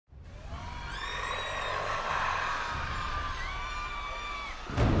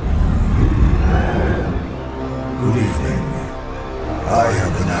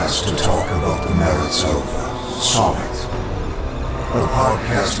podcast to talk about the merits of Sonnet, a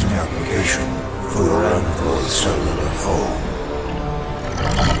podcasting application for your Android cellular phone.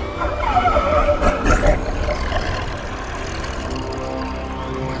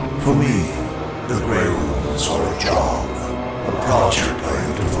 For me, the Grey Rooms are a job, a project I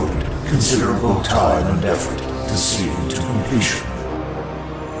have devoted considerable time and effort to seeing to completion.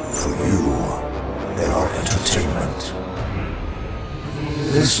 For you, they are entertainment.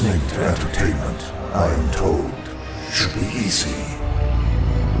 Listening to entertainment, I am told, should be easy.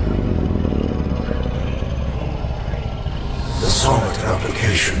 The Sonnet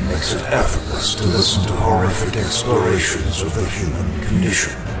application makes it effortless to listen to horrific explorations of the human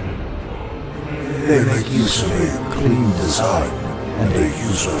condition. They make use of a clean design and a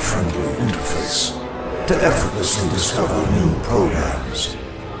user-friendly interface to effortlessly discover new programs,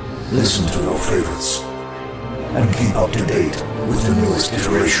 listen to your favorites, and keep up to date with the newest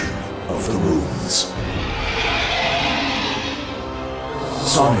iteration of the rooms.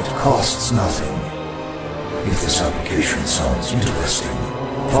 Sonnet costs nothing. If this application sounds interesting,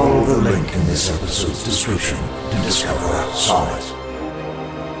 follow the link in this episode's description to discover Sonnet.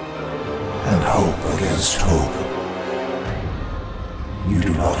 And hope against hope. You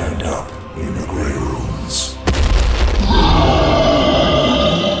do not end up in the Grey Rooms.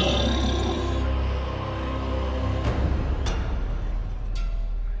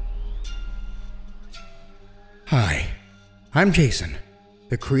 Hi, I'm Jason,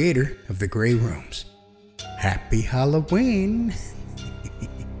 the creator of the Grey Rooms. Happy Halloween!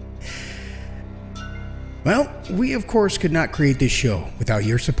 Well, we of course could not create this show without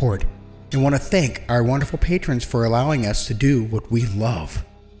your support, and want to thank our wonderful patrons for allowing us to do what we love,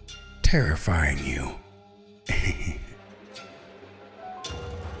 terrifying you.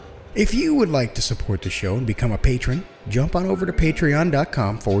 If you would like to support the show and become a patron, jump on over to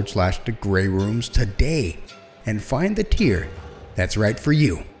patreon.com/The Grey Rooms today and find the tier that's right for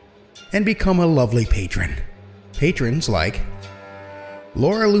you and become a lovely patron. Patrons like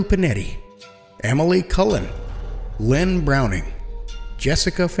Laura Lupinetti, Emily Cullen, Lynn Browning,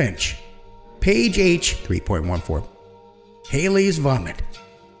 Jessica Finch, Paige H. 3.14, Haley's Vomit,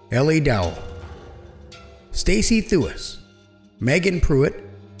 Ellie Dowell, Stacy Thuis, Megan Pruitt,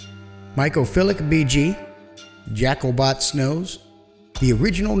 Mycophilic BG, Jackalbot Snows, The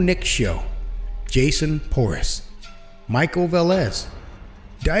Original Nick Show, Jason Porras, Michael Velez,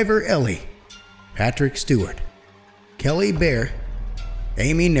 Diver Ellie, Patrick Stewart, Kelly Bear,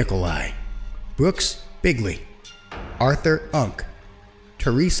 Amy Nikolai, Brooks Bigley, Arthur Unk,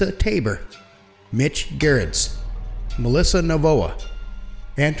 Teresa Tabor, Mitch Gerrits, Melissa Novoa,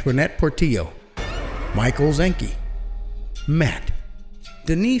 Antoinette Portillo, Michael Zenke, Matt,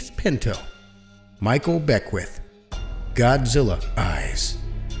 Denise Pinto, Michael Beckwith, Godzilla Eyes,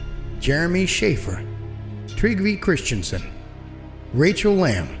 Jeremy Schaefer, Trygve Christensen, Rachel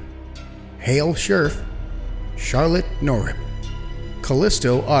Lamb, Hale Scherf, Charlotte Norrip,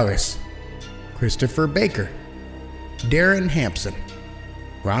 Callisto Aris, Christopher Baker, Darren Hampson,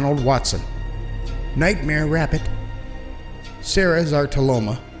 Ronald Watson, Nightmare Rabbit, Sarah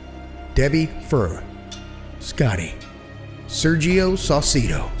Zartaloma, Debbie Furr, Scotty, Sergio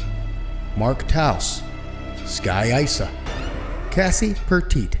Saucedo, Mark Taus, Sky Isa, Cassie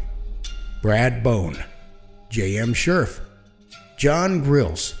Pertit, Brad Bone, J.M. Scherf, John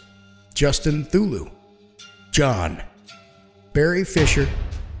Grills, Justin Thulu, John, Barry Fisher,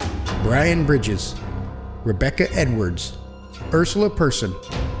 Brian Bridges, Rebecca Edwards, Ursula Person,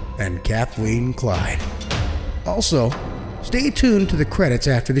 and Kathleen Clyde. Also, stay tuned to the credits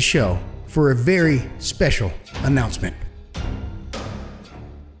after the show for a very special announcement.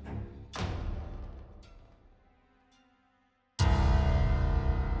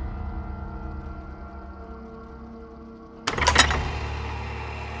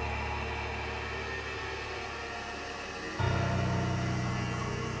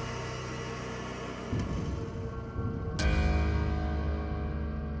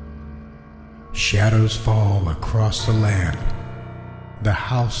 Shadows fall across the land. The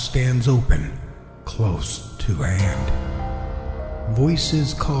house stands open, close to hand.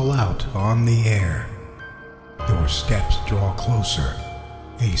 Voices call out on the air. Your steps draw closer,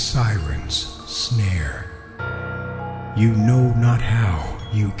 a siren's snare. You know not how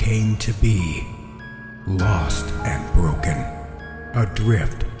you came to be, lost and broken,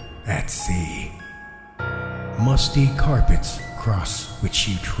 adrift at sea. Musty carpets cross which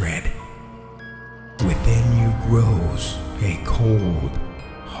you tread. Within you grows a cold,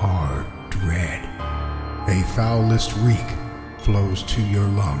 hard dread. A foulest reek flows to your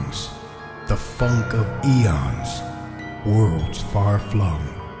lungs, the funk of eons, worlds far flung,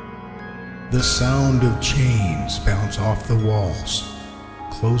 The sound of chains bounce off the walls,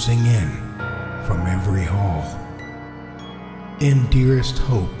 closing in from every hall. In dearest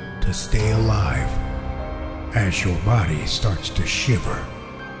hope to stay alive, as your body starts to shiver,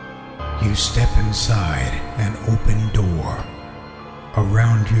 you step inside an open door.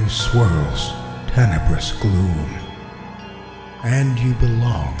 Around you swirls tenebrous gloom, and you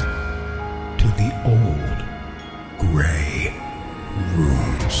belong to the old gray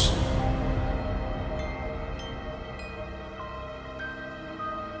rooms.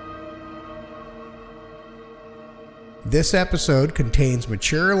 This episode contains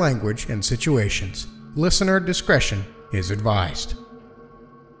mature language and situations. Listener discretion is advised.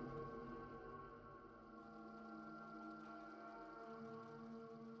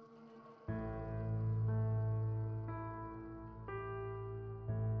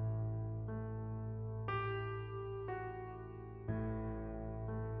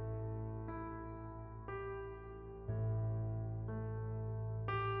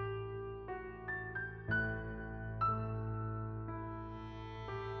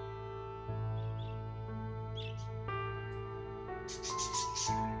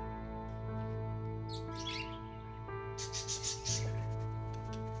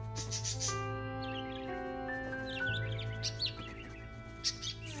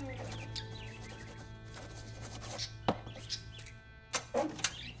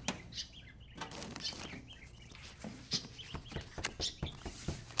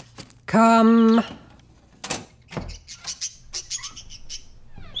 Come.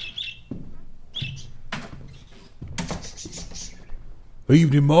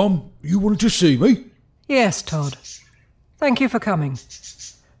 Evening, Mum. You wanted to see me? Yes, Todd. Thank you for coming.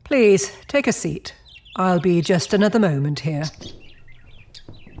 Please, take a seat. I'll be just another moment here.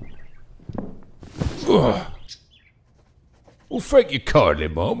 Well, thank you kindly,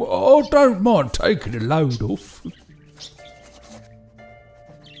 Mum. I don't mind taking a load off.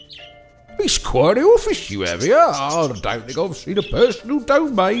 It's quite the office you have here. I don't think I've seen a personal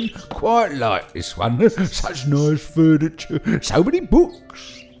domain quite like this one. Such nice furniture, so many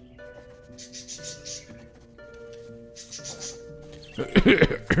books.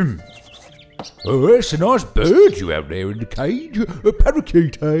 Oh, that's a nice bird you have there in the cage. A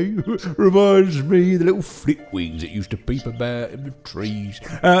parakeet, eh? Reminds me of the little flitwings that used to peep about in the trees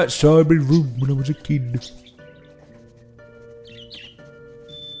outside my room when I was a kid.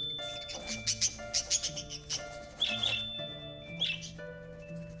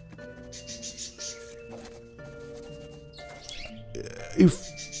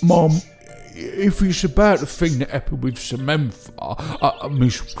 If it's about the thing that happened with Samantha,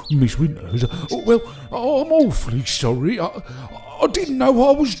 Miss Winters, well, I'm awfully sorry. I didn't know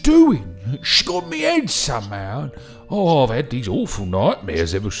what I was doing. She got me head somehow. I've had these awful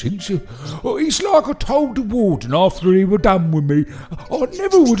nightmares ever since. It's like I told the warden after he were done with me. I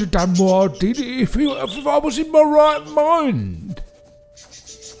never would have done what I did if I was in my right mind.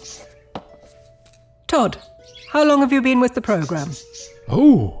 Todd, how long have you been with the programme?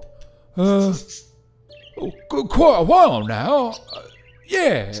 Quite a while now.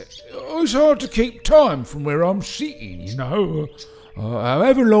 Yeah, it's hard to keep time from where I'm sitting, you know.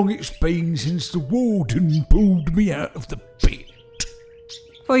 However long it's been since the warden pulled me out of the pit.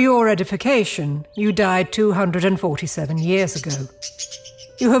 For your edification, you died 247 years ago.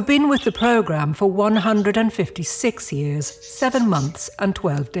 You have been with the programme for 156 years, 7 months and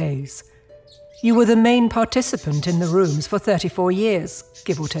 12 days. You were the main participant in the rooms for 34 years,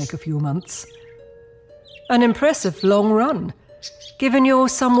 give or take a few months. An impressive long run, given your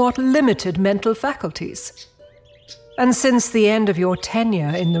somewhat limited mental faculties. And since the end of your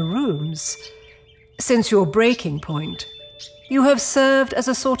tenure in the rooms, since your breaking point, you have served as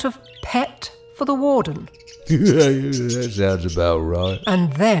a sort of pet for the warden. That sounds about right.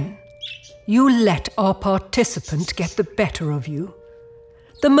 And then, you let our participant get the better of you.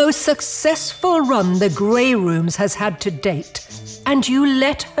 The most successful run the Grey Rooms has had to date, and you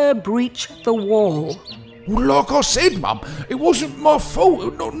let her breach the wall. Well, like I said, Mum, it wasn't my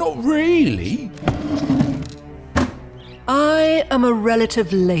fault. Not really. I am a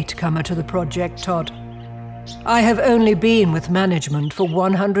relative latecomer to the project, Todd. I have only been with management for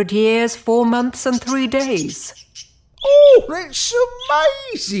 100 years, 4 months and 3 days. Oh, that's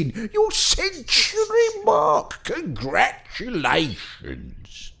amazing! Your century mark. Congratulations.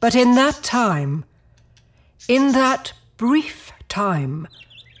 But in that time, in that brief time,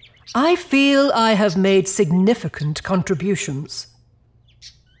 I feel I have made significant contributions.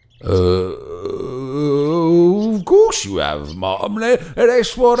 Of course you have, Mum.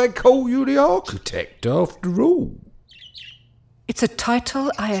 That's why they call you the architect, after all. It's a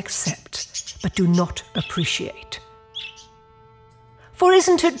title I accept, but do not appreciate. For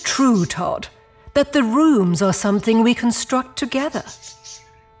isn't it true, Todd, that the rooms are something we construct together?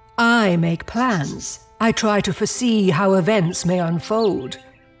 I make plans. I try to foresee how events may unfold.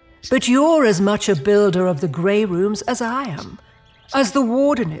 But you're as much a builder of the grey rooms as I am, as the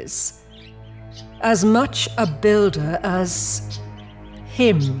warden is. As much a builder as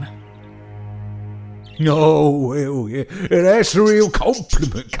him. Oh, well, yeah, that's a real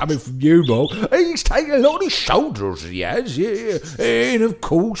compliment coming from you, Mom. He's taken a lot on his shoulders, he has, yeah. And of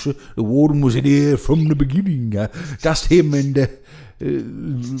course, the warden was in here from the beginning. Just him and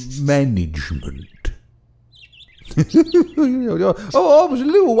management. I was a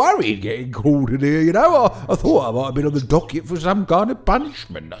little worried getting called in here, you know. I thought I might have been on the docket for some kind of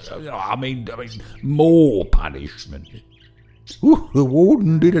punishment. I mean, more punishment. Ooh, the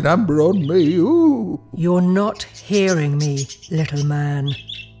warden did a number on me. Ooh. You're not hearing me, little man.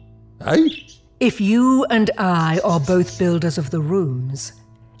 Eh? If you and I are both builders of the rooms,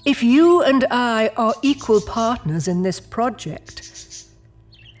 if you and I are equal partners in this project,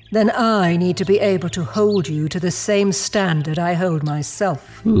 then I need to be able to hold you to the same standard I hold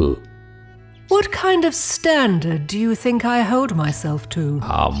myself. What kind of standard do you think I hold myself to?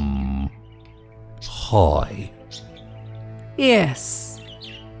 High. Yes,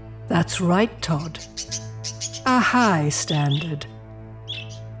 that's right, Todd. A high standard.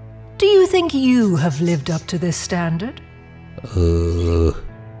 Do you think you have lived up to this standard?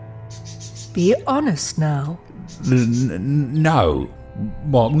 Be honest now. No,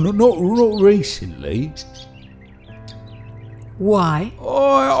 Mom, not recently. Why?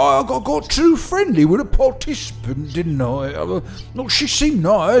 I got too friendly with a participant, didn't I? She seemed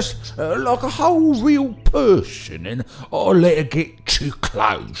nice, like a whole real person, and I let her get too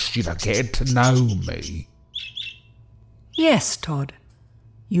close, getting to know me. Yes, Todd.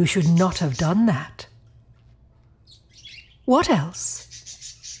 You should not have done that. What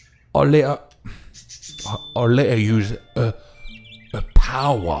else? I let her use a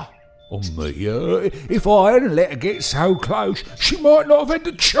power on me. If I hadn't let her get so close, she might not have had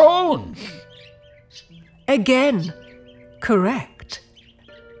the chance. Again, correct.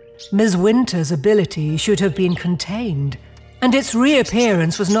 Ms. Winter's ability should have been contained, and its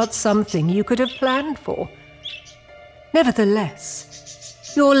reappearance was not something you could have planned for.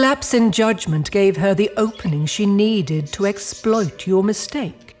 Nevertheless, your lapse in judgment gave her the opening she needed to exploit your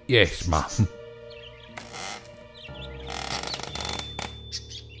mistake. Yes, Mum.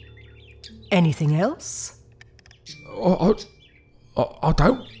 Anything else? I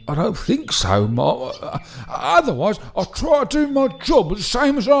don't think so, Mum. Otherwise, I try to do my job the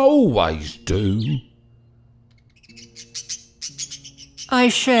same as I always do. I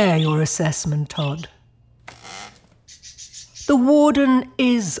share your assessment, Todd. The warden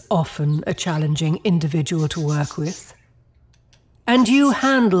is often a challenging individual to work with, and you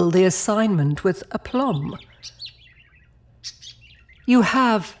handle the assignment with aplomb. You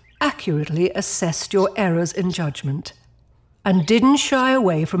have accurately assessed your errors in judgment, and didn't shy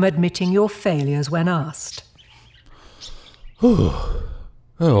away from admitting your failures when asked.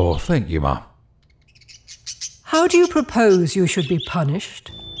 Oh, thank you, Mum. How do you propose you should be punished?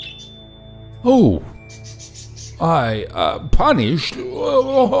 Punished?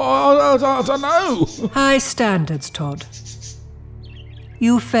 I don't know. High standards, Todd.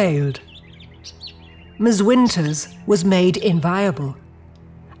 You failed. Ms. Winters was made inviolable,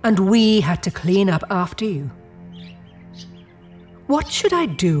 and we had to clean up after you. What should I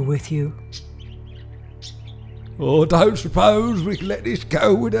do with you? I don't suppose we can let this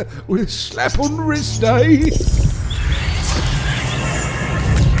go with a slap on the wrist, eh?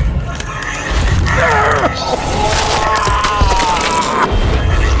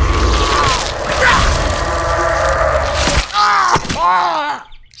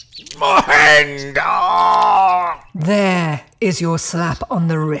 My hand! There is your slap on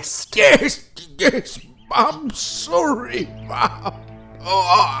the wrist. Yes, I'm sorry, Mum.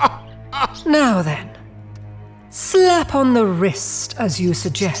 Now then, slap on the wrist as you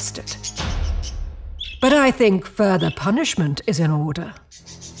suggested. But I think further punishment is in order.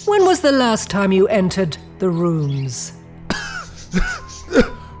 When was the last time you entered the rooms? The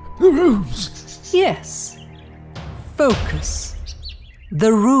rooms? Yes. Focus.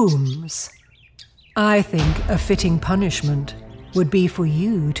 The rooms. I think a fitting punishment would be for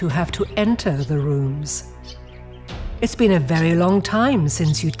you to have to enter the rooms. It's been a very long time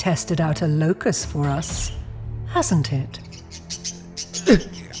since you tested out a locus for us, hasn't it?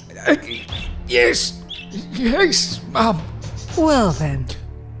 Yes, Mum. Well then,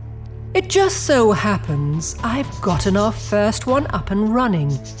 It just so happens I've gotten our first one up and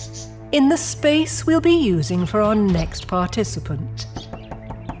running, in the space we'll be using for our next participant.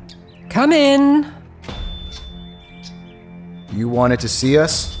 Come in. You wanted to see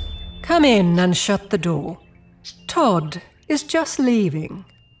us? Come in and shut the door. Todd is just leaving.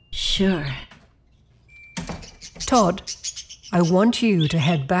 Sure. Todd, I want you to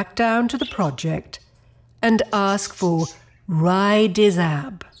head back down to the project and ask for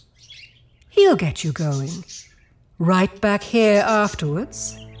Raydizab. He'll get you going. Right back here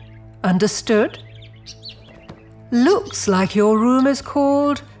afterwards. Understood? Looks like your room is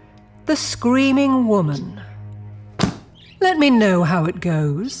called The Screaming Woman. Let me know how it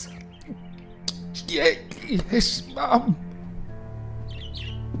goes. Yes, Mum.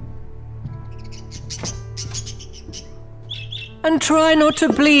 And try not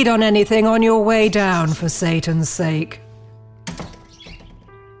to bleed on anything on your way down, for Satan's sake.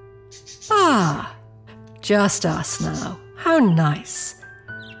 Ah, just us now. How nice.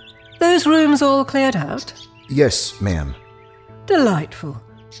 Those rooms all cleared out? Yes, ma'am. Delightful.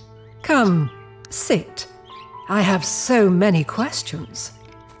 Come, sit. I have so many questions.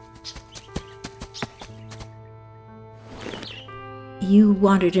 You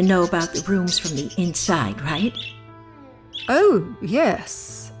wanted to know about the rooms from the inside, right? Oh,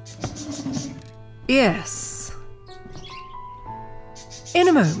 yes. Yes. In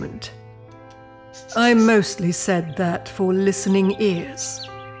a moment. I mostly said that for listening ears.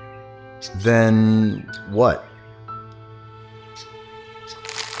 Then what?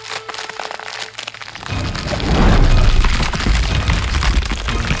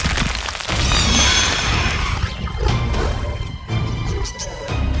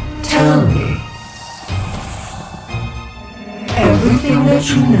 Tell me everything that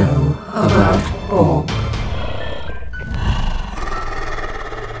you know about Bob.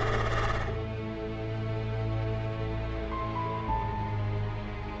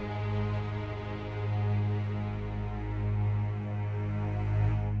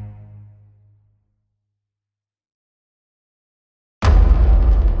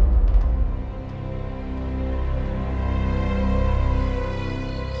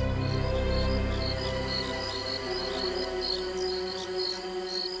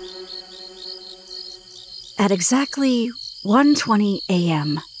 At exactly 1:20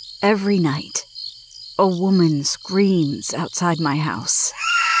 a.m. every night, a woman screams outside my house.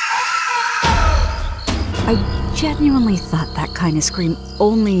 I genuinely thought that kind of scream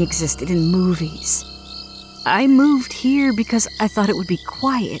only existed in movies. I moved here because I thought it would be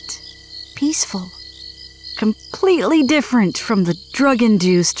quiet, peaceful, completely different from the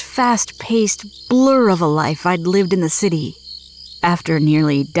drug-induced, fast-paced blur of a life I'd lived in the city. After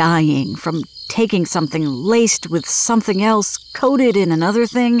nearly dying from taking something laced with something else coated in another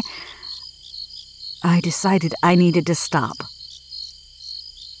thing, I decided I needed to stop.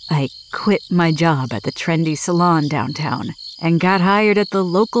 I quit my job at the trendy salon downtown and got hired at the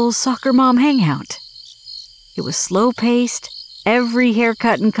local soccer mom hangout. It was slow-paced, every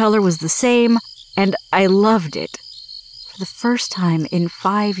haircut and color was the same, and I loved it. For the first time in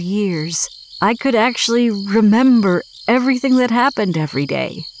 5 years, I could actually remember everything that happened every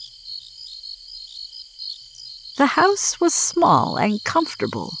day. The house was small and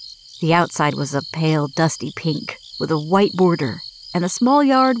comfortable. The outside was a pale, dusty pink with a white border, and the small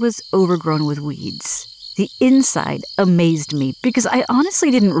yard was overgrown with weeds. The inside amazed me because I honestly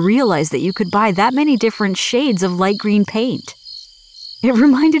didn't realize that you could buy that many different shades of light green paint. It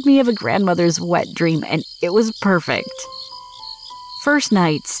reminded me of a grandmother's wet dream, and it was perfect. First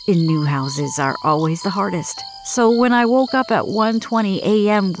nights in new houses are always the hardest, so when I woke up at 1:20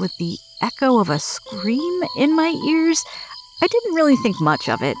 a.m. with the echo of a scream in my ears, I didn't really think much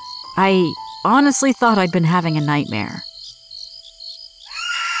of it. I honestly thought I'd been having a nightmare.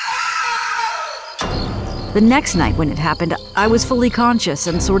 The next night when it happened, I was fully conscious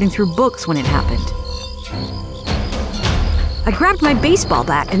and sorting through books when it happened. I grabbed my baseball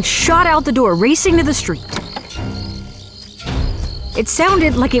bat and shot out the door, racing to the street. It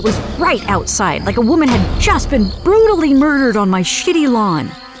sounded like it was right outside, like a woman had just been brutally murdered on my shitty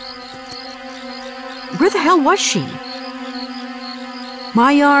lawn. Where the hell was she?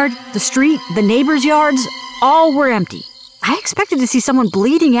 My yard, the street, the neighbors' yards, all were empty. I expected to see someone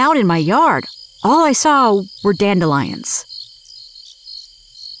bleeding out in my yard. All I saw were dandelions.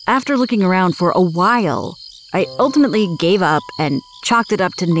 After looking around for a while, I ultimately gave up and chalked it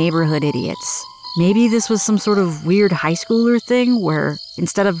up to neighborhood idiots. Maybe this was some sort of weird high schooler thing where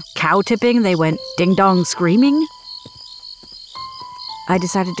instead of cow tipping, they went ding-dong screaming. I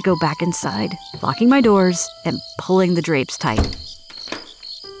decided to go back inside, locking my doors and pulling the drapes tight.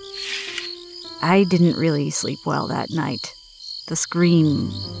 I didn't really sleep well that night, the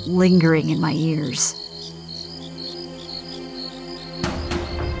scream lingering in my ears.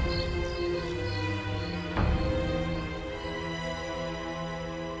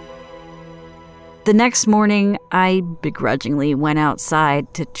 The next morning, I begrudgingly went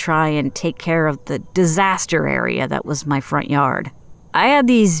outside to try and take care of the disaster area that was my front yard. I had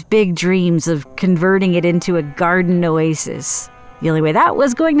these big dreams of converting it into a garden oasis. The only way that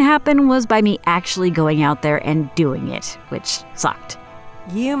was going to happen was by me actually going out there and doing it, which sucked.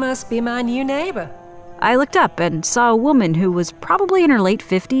 You must be my new neighbor. I looked up and saw a woman who was probably in her late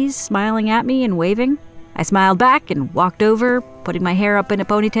 50s smiling at me and waving. I smiled back and walked over, putting my hair up in a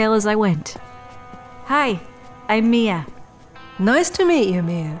ponytail as I went. Hi, I'm Mia. Nice to meet you,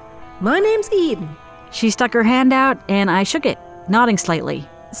 Mia. My name's Eden. She stuck her hand out and I shook it, nodding slightly.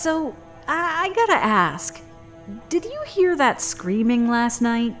 So, I gotta ask, did you hear that screaming last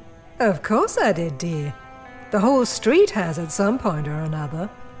night? Of course I did, dear. The whole street has at some point or another.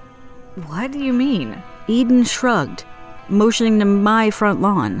 What do you mean? Eden shrugged, motioning to my front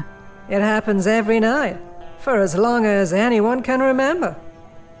lawn. It happens every night, for as long as anyone can remember.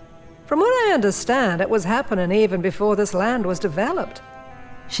 From what I understand, it was happening even before this land was developed.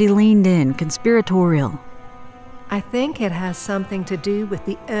 She leaned in, conspiratorial. I think it has something to do with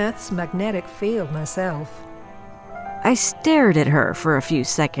the Earth's magnetic field myself. I stared at her for a few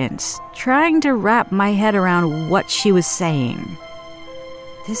seconds, trying to wrap my head around what she was saying.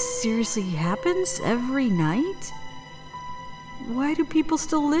 This seriously happens every night? Why do people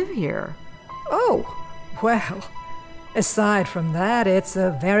still live here? Oh, well, aside from that, it's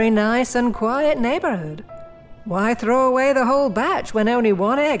a very nice and quiet neighborhood. Why throw away the whole batch when only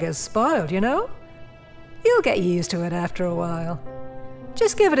one egg is spoiled, you know? You'll get used to it after a while.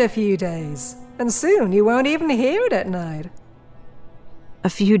 Just give it a few days, and soon you won't even hear it at night. A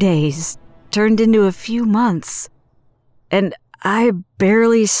few days turned into a few months, and I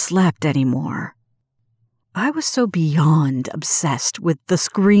barely slept anymore. I was so beyond obsessed with the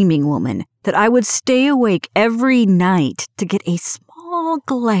screaming woman that I would stay awake every night to get a small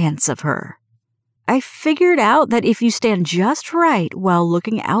glance of her. I figured out that if you stand just right while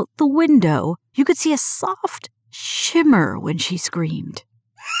looking out the window, you could see a soft shimmer when she screamed.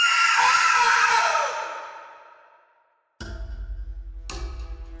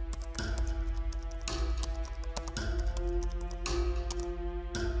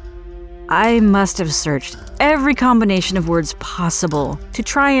 I must have searched every combination of words possible to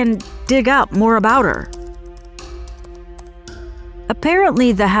try and dig up more about her.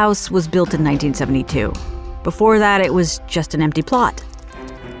 Apparently, the house was built in 1972. Before that, it was just an empty plot.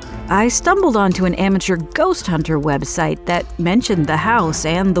 I stumbled onto an amateur ghost hunter website that mentioned the house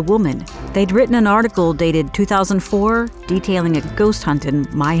and the woman. They'd written an article dated 2004 detailing a ghost hunt in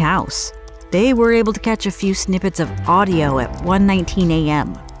my house. They were able to catch a few snippets of audio at 1:19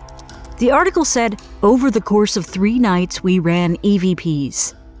 a.m. The article said, over the course of 3 nights, we ran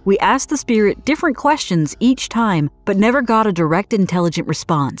EVPs. We asked the spirit different questions each time, but never got a direct intelligent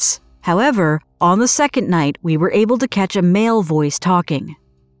response. However, on the second night, we were able to catch a male voice talking.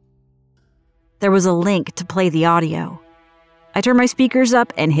 There was a link to play the audio. I turned my speakers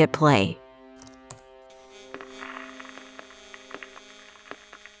up and hit play.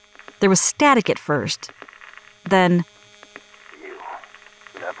 There was static at first. Then,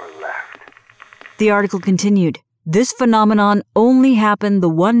 the article continued. This phenomenon only happened the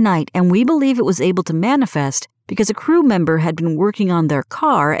one night, and we believe it was able to manifest because a crew member had been working on their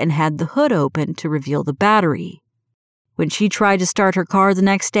car and had the hood open to reveal the battery. When she tried to start her car the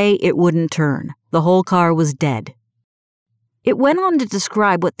next day, it wouldn't turn. The whole car was dead. It went on to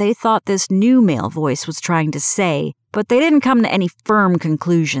describe what they thought this new male voice was trying to say, but they didn't come to any firm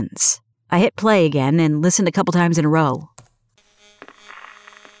conclusions. I hit play again and listened a couple times in a row.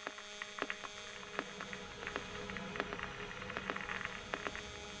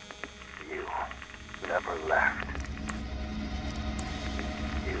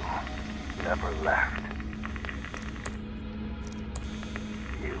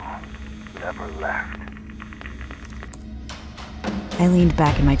 I leaned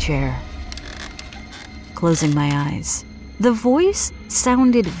back in my chair, closing my eyes. The voice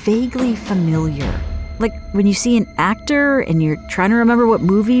sounded vaguely familiar, like when you see an actor and you're trying to remember what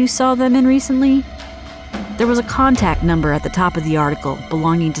movie you saw them in recently. There was a contact number at the top of the article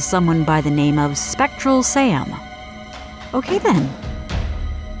belonging to someone by the name of Spectral Sam. Okay then.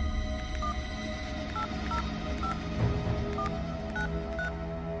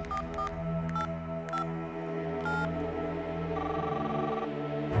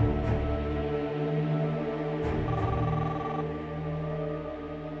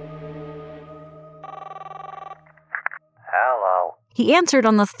 He answered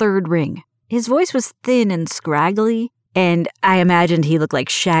on the third ring. His voice was thin and scraggly, and I imagined he looked like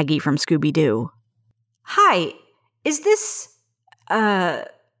Shaggy from Scooby-Doo. Hi, is this,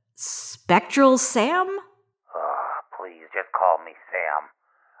 Spectral Sam? Please, just call me Sam.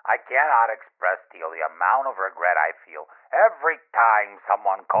 I cannot express to you the amount of regret I feel every time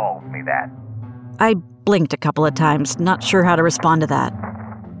someone calls me that. I blinked a couple of times, not sure how to respond to that.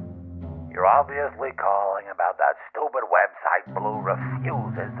 You're obviously calling about that stupid website Blue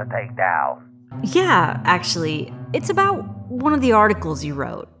refuses to take down. Yeah, actually, it's about one of the articles you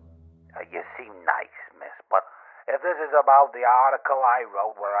wrote. You seem nice, miss, but if this is about the article I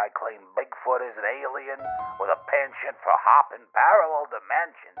wrote where I claim Bigfoot is an alien with a penchant for hopping parallel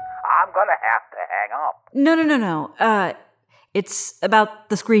dimensions, I'm gonna have to hang up. No. It's about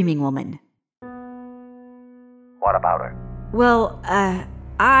the screaming woman. What about her? Well,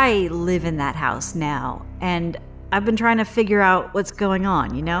 I live in that house now, and I've been trying to figure out what's going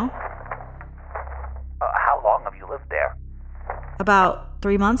on, you know? How long have you lived there? About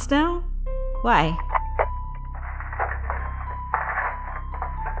 3 months now? Why?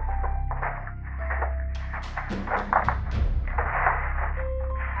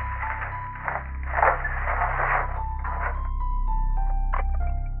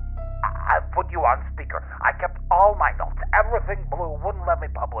 I put you on speaker. I kept all my notes. Everything Blue wouldn't let me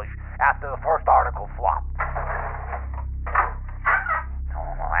publish after the first article flopped.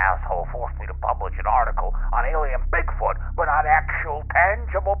 Asshole forced me to publish an article on alien Bigfoot, but not actual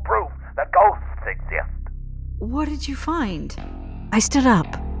tangible proof that ghosts exist. What did you find? I stood up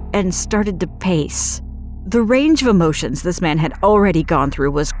and started to pace. The range of emotions this man had already gone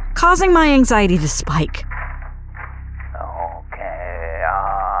through was causing my anxiety to spike. Okay,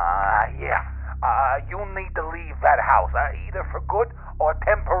 you need to leave that house, either for good or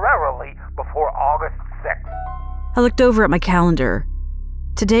temporarily before August 6th. I looked over at my calendar.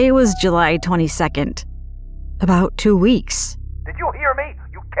 Today was July 22nd. About 2 weeks. Did you hear me?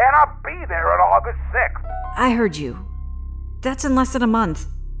 You cannot be there on August 6th. I heard you. That's in less than a month.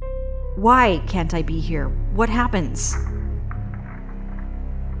 Why can't I be here? What happens?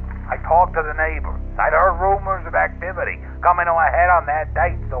 I talked to the neighbors. I'd heard rumors of activity coming to a head on that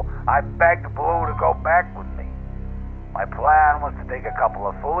date, so I begged Blue to go back with me. My plan was to take a couple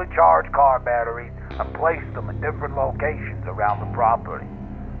of fully charged car batteries and place them in different locations around the property.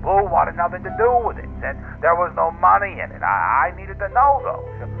 Blue wanted nothing to do with it, said there was no money in it. I needed to know, though.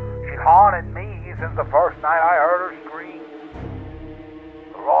 She haunted me since the first night I heard her scream.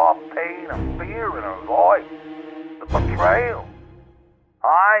 The raw pain and fear in her voice. The betrayal.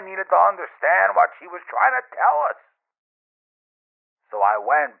 I needed to understand what she was trying to tell us. So I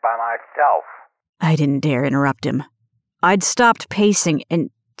went by myself. I didn't dare interrupt him. I'd stopped pacing and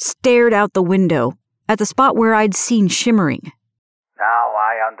stared out the window at the spot where I'd seen shimmering. Now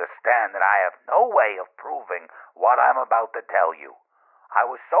I understand that I have no way of proving what I'm about to tell you. I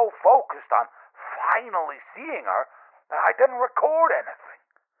was so focused on finally seeing her that I didn't record anything.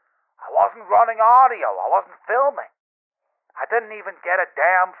 I wasn't running audio. I wasn't filming. I didn't even get a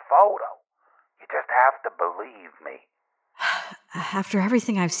damn photo. You just have to believe me. After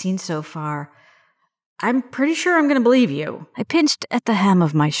everything I've seen so far, I'm pretty sure I'm going to believe you. I pinched at the hem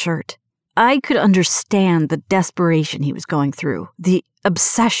of my shirt. I could understand the desperation he was going through, the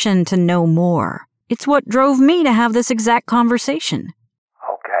obsession to know more. It's what drove me to have this exact conversation.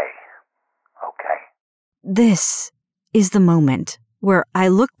 Okay. This is the moment where I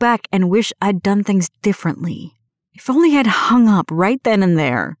look back and wish I'd done things differently. If only I'd hung up right then and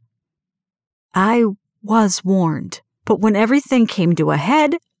there. I was warned, but when everything came to a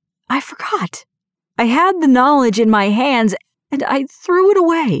head, I forgot. I had the knowledge in my hands, and I threw it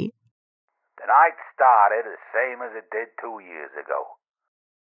away. The night started the same as it did 2 years ago.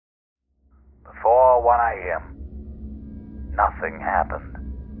 Before 1 a.m., nothing happened.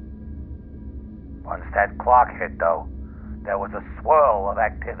 Once that clock hit, though, there was a swirl of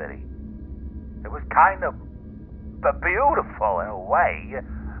activity. It was kind of beautiful in a way.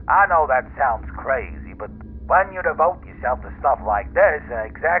 I know that sounds crazy, but when you devote yourself to stuff like this,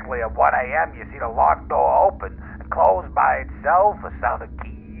 exactly at 1 a.m. you see the locked door open and close by itself, the sound of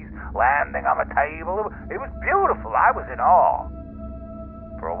keys landing on the table. It was beautiful. I was in awe.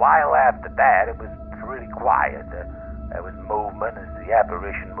 For a while after that, it was pretty quiet. There was movement as the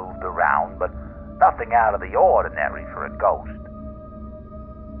apparition moved around, but nothing out of the ordinary for a ghost.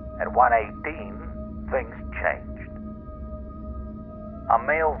 At 1:18, things changed. A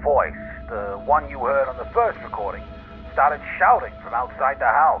male voice, the one you heard on the first recording, started shouting from outside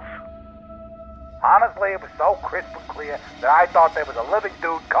the house. Honestly, it was so crisp and clear that I thought there was a living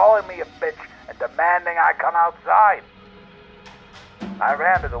dude calling me a bitch and demanding I come outside. I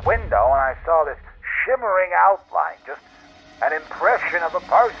ran to the window and I saw this shimmering outline, just an impression of a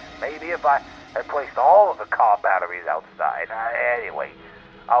person. Maybe if I had placed all of the car batteries outside. Anyway,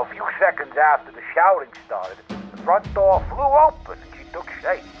 a few seconds after the shouting started, the front door flew open and she took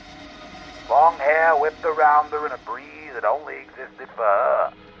shape. Long hair whipped around her in a breeze that only existed for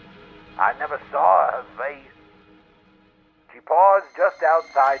her. I never saw her face. She paused just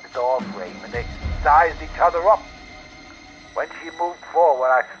outside the door frame and they sized each other up. When she moved forward,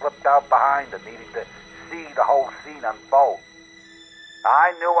 I slipped out behind her, needing to see the whole scene unfold.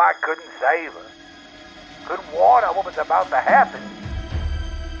 I knew I couldn't save her. Couldn't warn her what was about to happen.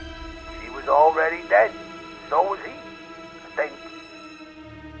 She was already dead. So was he, I think.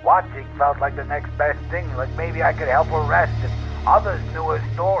 Watching felt like the next best thing, like maybe I could help her rest if others knew her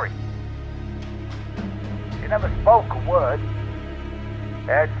story. She never spoke a word.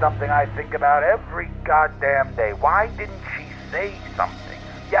 That's something I think about every goddamn day. Why didn't she say something?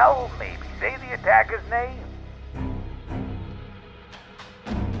 Yell maybe. Say the attacker's name.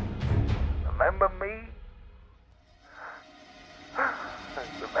 Remember me?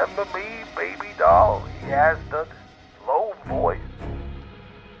 Remember me, baby doll? He asked her, low voice.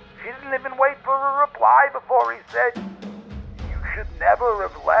 She didn't even wait for a reply before he said, "You should never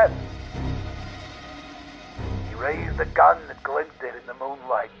have left." He raised the gun that glinted in the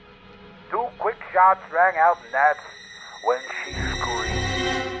moonlight. 2 quick shots rang out, and that's when she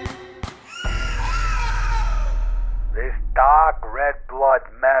screamed. This dark red blood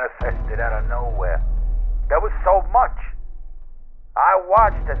manifested out of nowhere. There was so much. I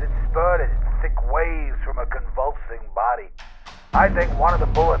watched as it spurted in thick waves from a convulsing body. I think one of the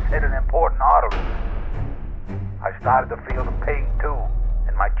bullets hit an important artery. I started to feel the pain too,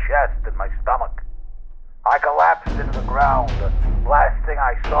 in my chest and my stomach. I collapsed into the ground. The last thing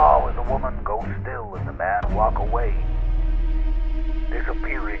I saw was the woman go still and the man walk away,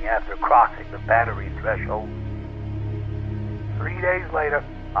 disappearing after crossing the battery threshold. 3 days later,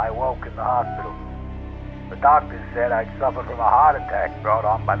 I woke in the hospital. The doctor said I'd suffered from a heart attack brought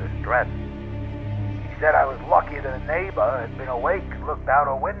on by the stress. He said I was lucky that a neighbor had been awake and looked out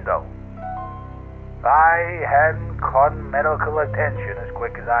a window. If I hadn't caught medical attention as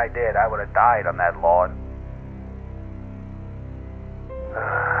quick as I did, I would have died on that lawn.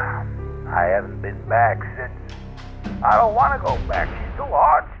 I haven't been back since. I don't want to go back. She still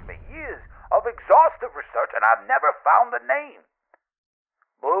haunts me. Years of exhaustive research, and I've never found the name.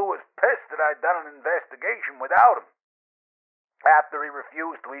 Blue was pissed that I'd done an investigation without him. After he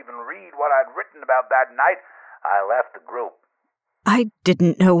refused to even read what I'd written about that night, I left the group. I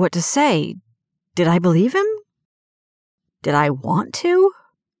didn't know what to say. Did I believe him? Did I want to?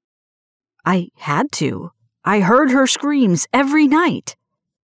 I had to. I heard her screams every night.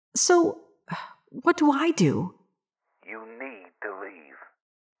 So, what do I do? You need to leave.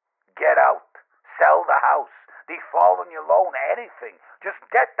 Get out. Sell the house. Default on your loan, anything. Just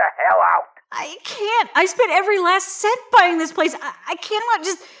get the hell out. I can't. I spent every last cent buying this place. I cannot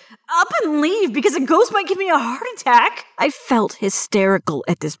just up and leave because a ghost might give me a heart attack. I felt hysterical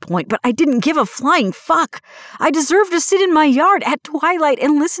at this point, but I didn't give a flying fuck. I deserved to sit in my yard at twilight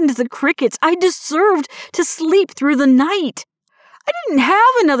and listen to the crickets. I deserved to sleep through the night. I didn't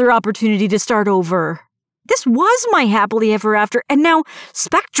have another opportunity to start over. This was my happily ever after, and now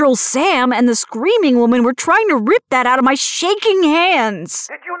Spectral Sam and the Screaming Woman were trying to rip that out of my shaking hands.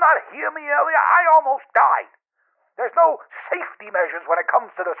 Did you not hear me earlier? I almost died. There's no safety measures when it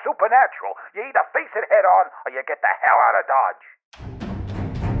comes to the supernatural. You either face it head on, or you get the hell out of Dodge.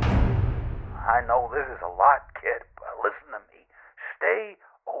 I know this is a lot, kid, but listen to me. Stay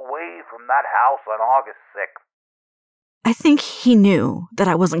away from that house on August 6th. I think he knew that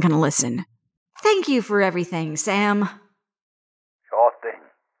I wasn't going to listen. Thank you for everything, Sam. Sure thing.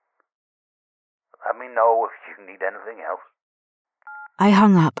 Let me know if you need anything else. I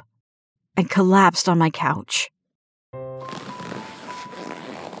hung up and collapsed on my couch.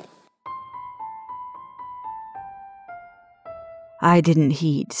 I didn't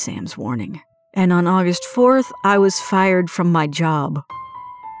heed Sam's warning, and on August 4th, I was fired from my job.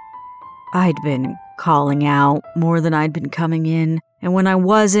 I'd been calling out more than I'd been coming in, and when I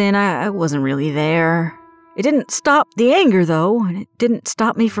was in, I wasn't really there. It didn't stop the anger, though, and it didn't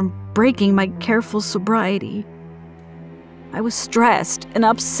stop me from breaking my careful sobriety. I was stressed and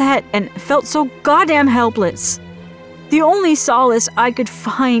upset and felt so goddamn helpless. The only solace I could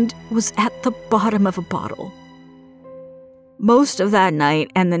find was at the bottom of a bottle. Most of that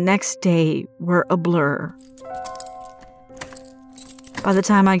night and the next day were a blur. By the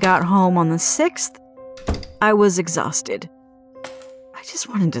time I got home on the 6th, I was exhausted. I just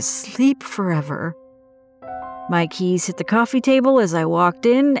wanted to sleep forever. My keys hit the coffee table as I walked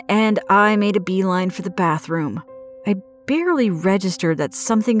in, and I made a beeline for the bathroom. I barely registered that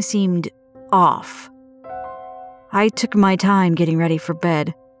something seemed off. I took my time getting ready for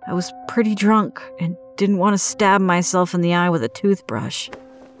bed. I was pretty drunk and didn't want to stab myself in the eye with a toothbrush.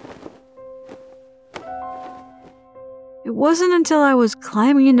 It wasn't until I was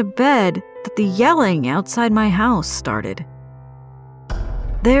climbing into bed that the yelling outside my house started.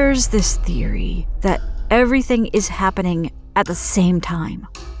 There's this theory that everything is happening at the same time.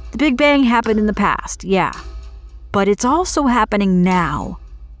 The Big Bang happened in the past, yeah. But it's also happening now,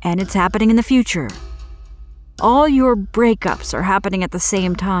 and it's happening in the future. All your breakups are happening at the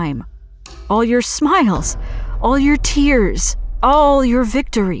same time. All your smiles, all your tears, all your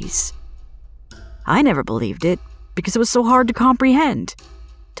victories. I never believed it, because it was so hard to comprehend.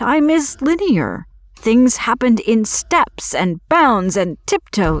 Time is linear. Things happened in steps and bounds and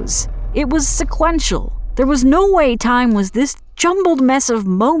tiptoes. It was sequential. There was no way time was this jumbled mess of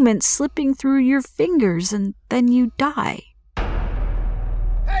moments slipping through your fingers and then you die.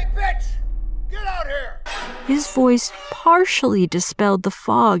 Hey, bitch! Get out here! His voice partially dispelled the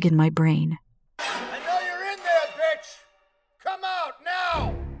fog in my brain. I know you're in there, bitch! Come out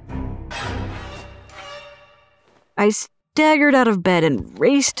now! I staggered out of bed and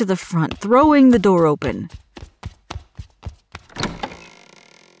raced to the front, throwing the door open.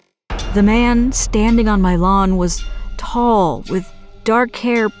 The man standing on my lawn was tall, with dark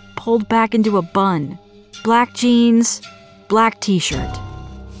hair pulled back into a bun, black jeans, black t-shirt.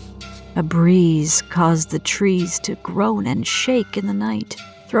 A breeze caused the trees to groan and shake in the night,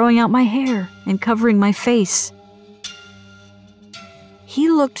 throwing out my hair and covering my face. He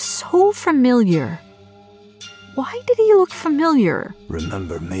looked so familiar. Why did he look familiar?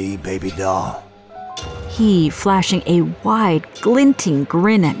 Remember me, baby doll? He flashing a wide, glinting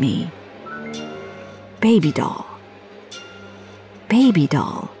grin at me. Baby doll. Baby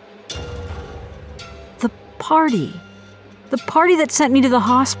doll. The party. The party that sent me to the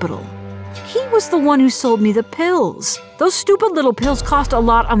hospital. He was the one who sold me the pills. Those stupid little pills cost a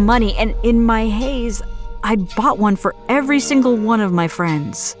lot of money, and in my haze, I'd bought one for every single one of my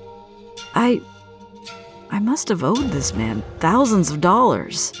friends. I must have owed this man thousands of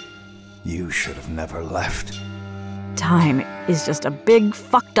dollars. You should have never left. Time is just a big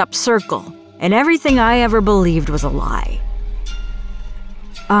fucked up circle, and everything I ever believed was a lie.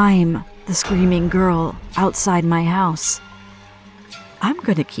 I'm the screaming girl outside my house. I'm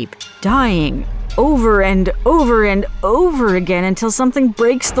gonna keep dying over and over and over again until something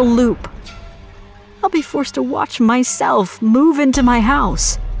breaks the loop. I'll be forced to watch myself move into my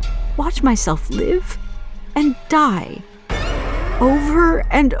house, watch myself live and die over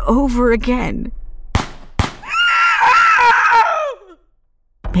and over again.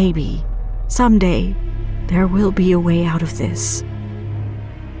 Maybe, someday, there will be a way out of this.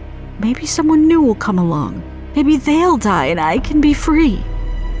 Maybe someone new will come along. Maybe they'll die and I can be free.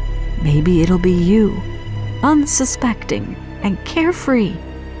 Maybe it'll be you, unsuspecting and carefree,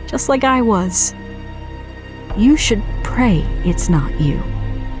 just like I was. You should pray it's not you.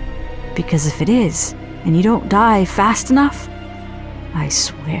 Because if it is, and you don't die fast enough, I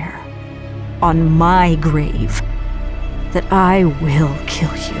swear, on my grave, that I will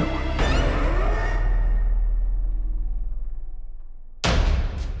kill you.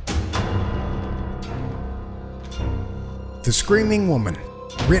 The Screaming Woman,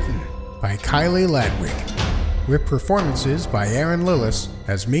 written by Kiley Ladwig, with performances by Erin Lillis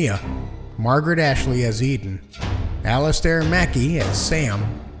as Mia, Margaret Ashley as Eden, Alistair Mackey as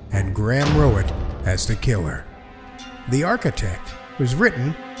Sam, and Graham Rowat as the killer. The Architect was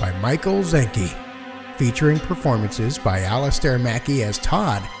written by Michael Zenke, featuring performances by Alistair Mackey as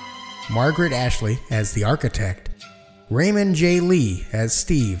Todd, Margaret Ashley as the Architect, Raymond J Lee as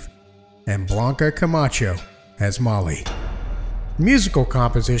Steve, and Blanca Camacho as Molly. Musical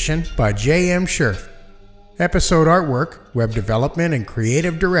composition by J.M. Scherf. Episode artwork, web development, and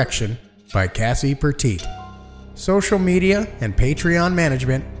creative direction by S3PRE2. Social media and Patreon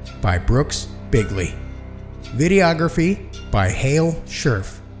management by Brooks Bigley. Videography by Hale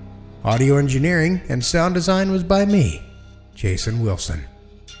Scherf. Audio engineering and sound design was by me, Jason Wilson.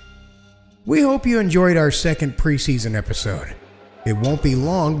 We hope you enjoyed our second preseason episode. It won't be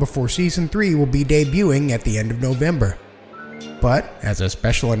long before Season 3 will be debuting at the end of November. But, as a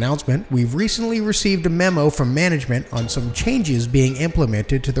special announcement, we've recently received a memo from management on some changes being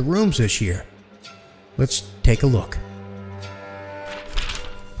implemented to the rooms this year. Let's take a look.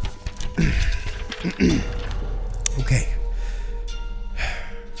 Okay.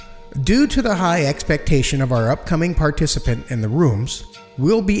 Due to the high expectation of our upcoming participant in the rooms,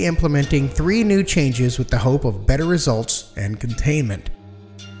 we'll be implementing 3 new changes with the hope of better results and containment.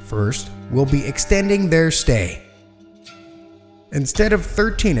 First, we'll be extending their stay. Instead of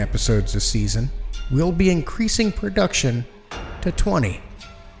 13 episodes this season, we'll be increasing production to 20.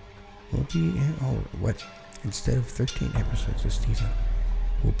 Instead of 13 episodes this season,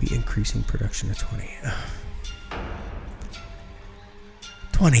 we'll be increasing production to 20.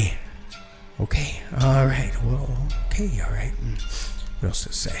 20. Okay, alright, well, okay, alright. What else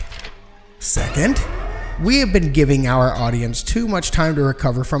to say? Second, we have been giving our audience too much time to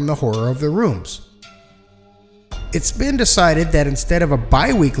recover from the horror of the rooms. It's been decided that instead of a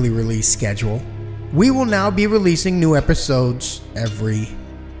bi-weekly release schedule, we will now be releasing new episodes every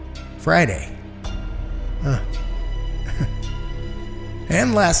Friday.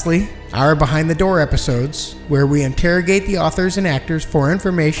 And lastly, our Behind the Door episodes, where we interrogate the authors and actors for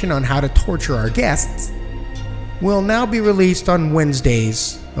information on how to torture our guests, will now be released on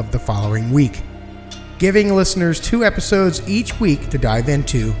Wednesdays of the following week, giving listeners 2 episodes each week to dive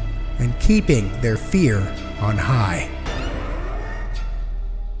into and keeping their fear on high.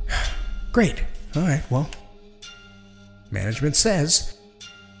 Great. All right, well, management says.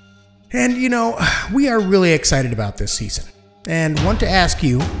 And we are really excited about this season and want to ask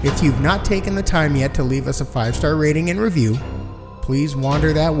you, if you've not taken the time yet to leave us a 5-star rating and review, please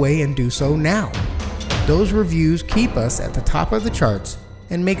wander that way and do so now. Those reviews keep us at the top of the charts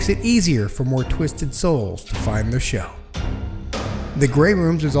and makes it easier for more twisted souls to find the show. The Grey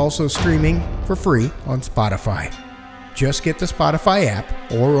Rooms is also streaming for free on Spotify. Just get the Spotify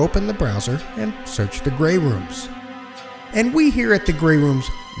app or open the browser and search The Grey Rooms. And we here at The Grey Rooms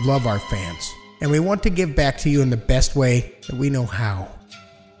love our fans, and we want to give back to you in the best way that we know how.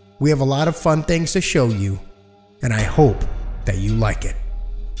 We have a lot of fun things to show you, and I hope that you like it.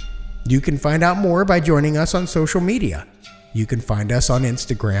 You can find out more by joining us on social media. You can find us on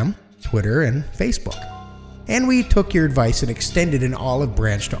Instagram, Twitter, and Facebook. And we took your advice and extended an olive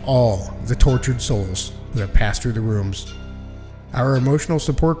branch to all the tortured souls who have passed through the rooms. Our emotional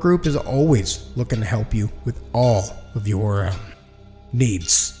support group is always looking to help you with all of your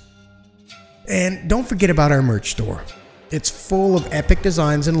needs. And don't forget about our merch store. It's full of epic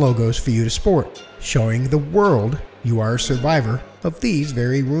designs and logos for you to sport, showing the world you are a survivor of these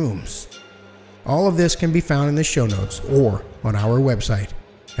very rooms. All of this can be found in the show notes or on our website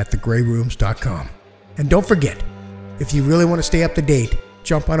at thegrayrooms.com. And don't forget, if you really want to stay up to date,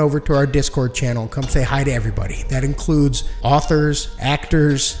 jump on over to our Discord channel and come say hi to everybody. That includes authors,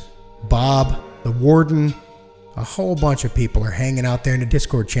 actors, Bob, the warden. A whole bunch of people are hanging out there in the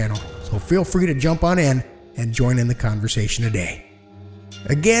Discord channel, so feel free to jump on in and join in the conversation today.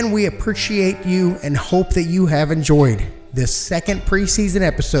 Again, we appreciate you and hope that you have enjoyed this second preseason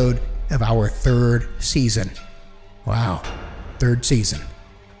episode of our 3rd season. Wow, 3rd season.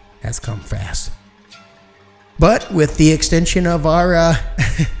 That's come fast. But with the extension of our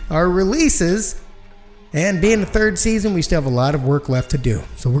releases and being the 3rd season, we still have a lot of work left to do.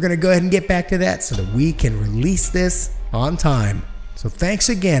 So we're going to go ahead and get back to that so that we can release this on time. So thanks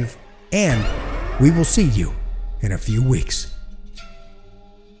again, and we will see you in a few weeks.